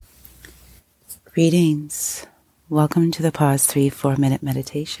Greetings. Welcome to the Pause 3 4-minute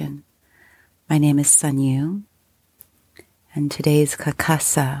meditation. My name is Sun Yu, and today's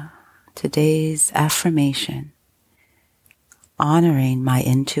kakasa, today's affirmation, honoring my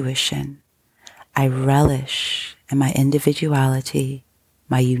intuition. I relish in my individuality,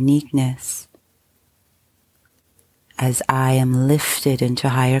 my uniqueness, as I am lifted into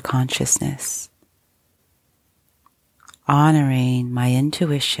higher consciousness. Honoring my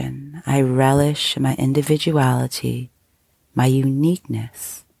intuition, I relish in my individuality, my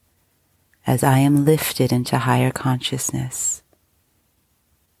uniqueness, as I am lifted into higher consciousness.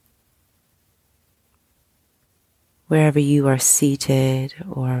 Wherever you are seated,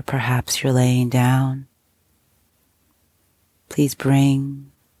 or perhaps you're laying down, please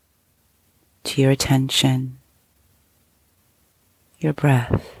bring to your attention your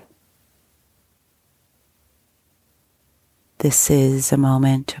breath. This is a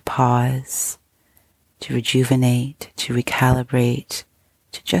moment to pause, to rejuvenate, to recalibrate,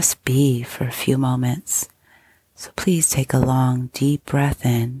 to just be for a few moments. So please take a long, deep breath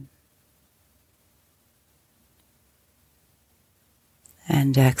in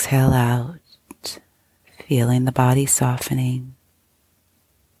and exhale out, feeling the body softening,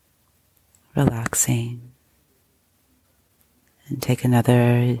 relaxing. And take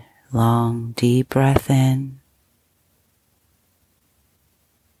another long, deep breath in.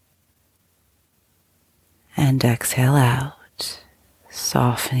 And exhale out,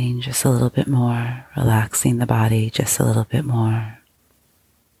 softening just a little bit more, relaxing the body just a little bit more.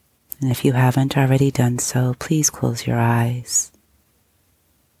 And if you haven't already done so, please close your eyes.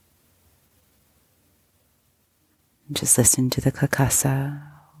 And just listen to the kakasa,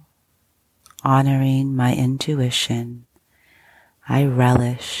 honoring my intuition. I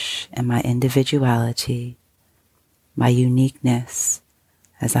relish in my individuality, my uniqueness,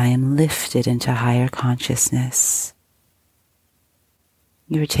 as I am lifted into higher consciousness.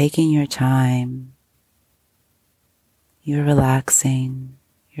 You're taking your time. You're relaxing.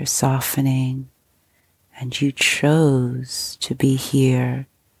 You're softening. And you chose to be here.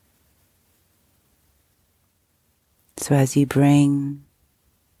 So as you bring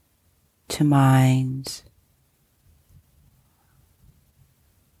to mind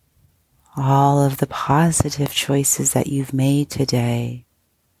all of the positive choices that you've made today,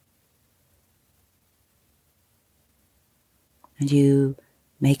 and you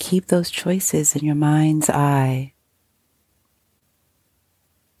may keep those choices in your mind's eye.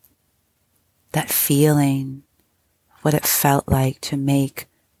 That feeling, what it felt like to make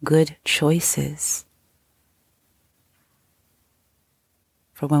good choices.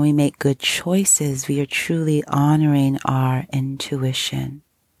 For when we make good choices, we are truly honoring our intuition.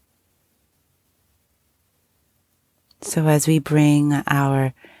 So as we bring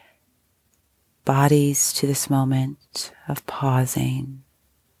our bodies to this moment of pausing,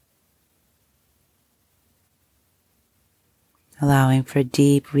 allowing for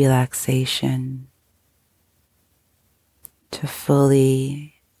deep relaxation to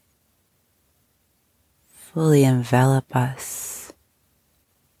fully envelop us.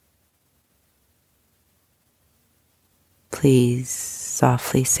 Please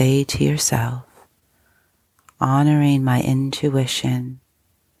softly say to yourself, honoring my intuition,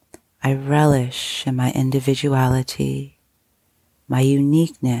 I relish in my individuality, my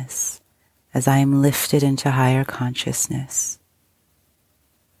uniqueness, as I am lifted into higher consciousness.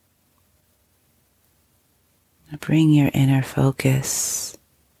 Now bring your inner focus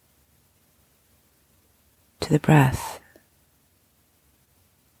to the breath.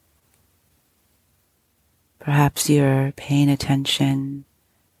 Perhaps you're paying attention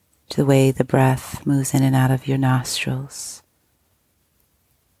to the way the breath moves in and out of your nostrils,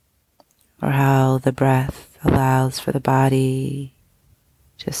 or how the breath allows for the body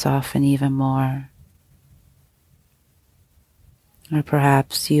to soften even more. Or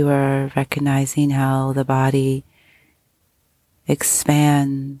perhaps you are recognizing how the body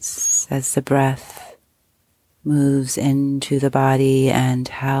expands as the breath moves into the body and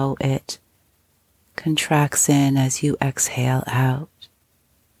how it contracts in as you exhale out.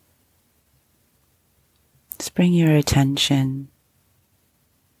 Just bring your attention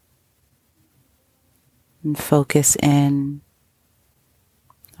and focus in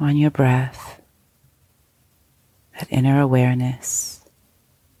on your breath, that inner awareness.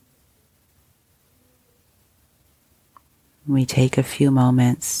 We take a few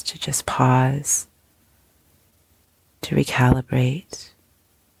moments to just pause, to recalibrate.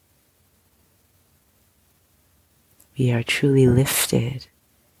 We are truly lifted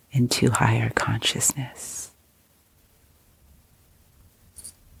into higher consciousness.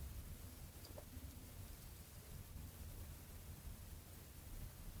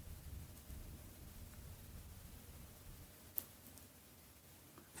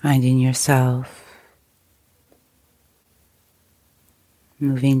 Finding yourself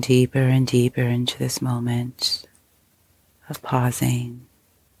moving deeper and deeper into this moment of pausing.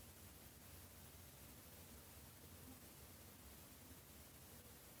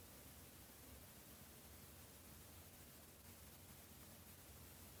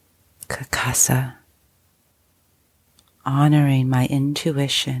 Kakasa, honoring my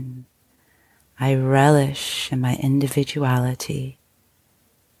intuition, I relish in my individuality,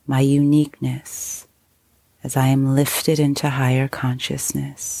 my uniqueness, as I am lifted into higher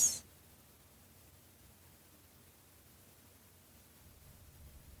consciousness.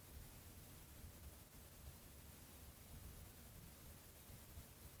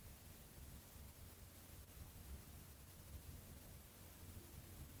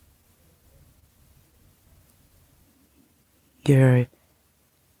 Your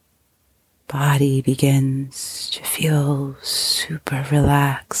body begins to feel super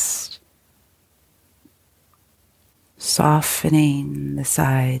relaxed, softening the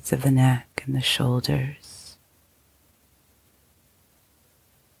sides of the neck and the shoulders.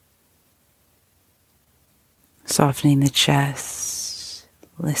 Softening the chest,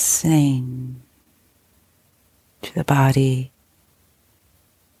 listening to the body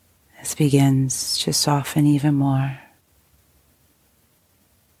as it begins to soften even more.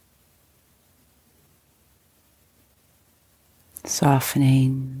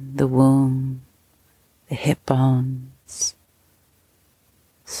 Softening the womb, the hip bones,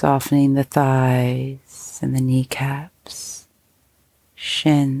 softening the thighs and the kneecaps,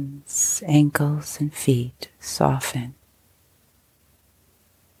 shins, ankles, and feet soften.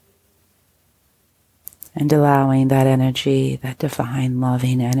 And allowing that energy, that divine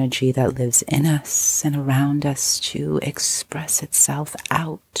loving energy that lives in us and around us to express itself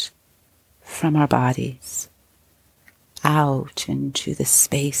out from our bodies, out into the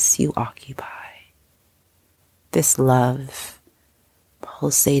space you occupy. This love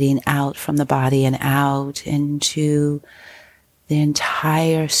pulsating out from the body and out into the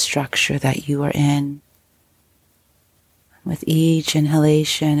entire structure that you are in. With each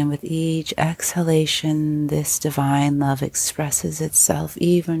inhalation and with each exhalation, this divine love expresses itself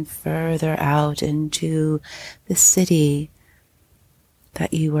even further out into the city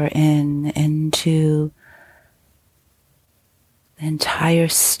that you are in, into the entire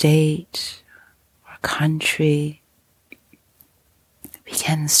state or country. It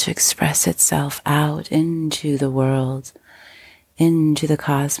begins to express itself out into the world, into the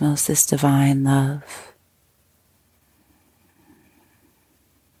cosmos, this divine love.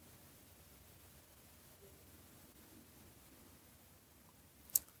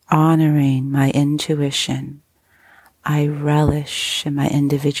 Honoring my intuition, I relish in my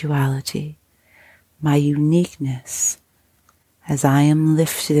individuality, my uniqueness, as I am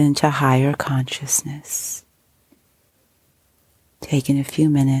lifted into higher consciousness. Taking a few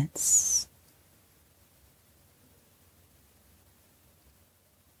minutes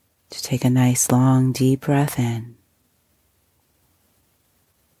to take a nice long deep breath in.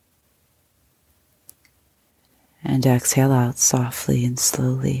 And exhale out softly and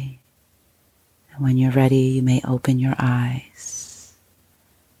slowly. And when you're ready, you may open your eyes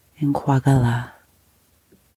in Kwagala.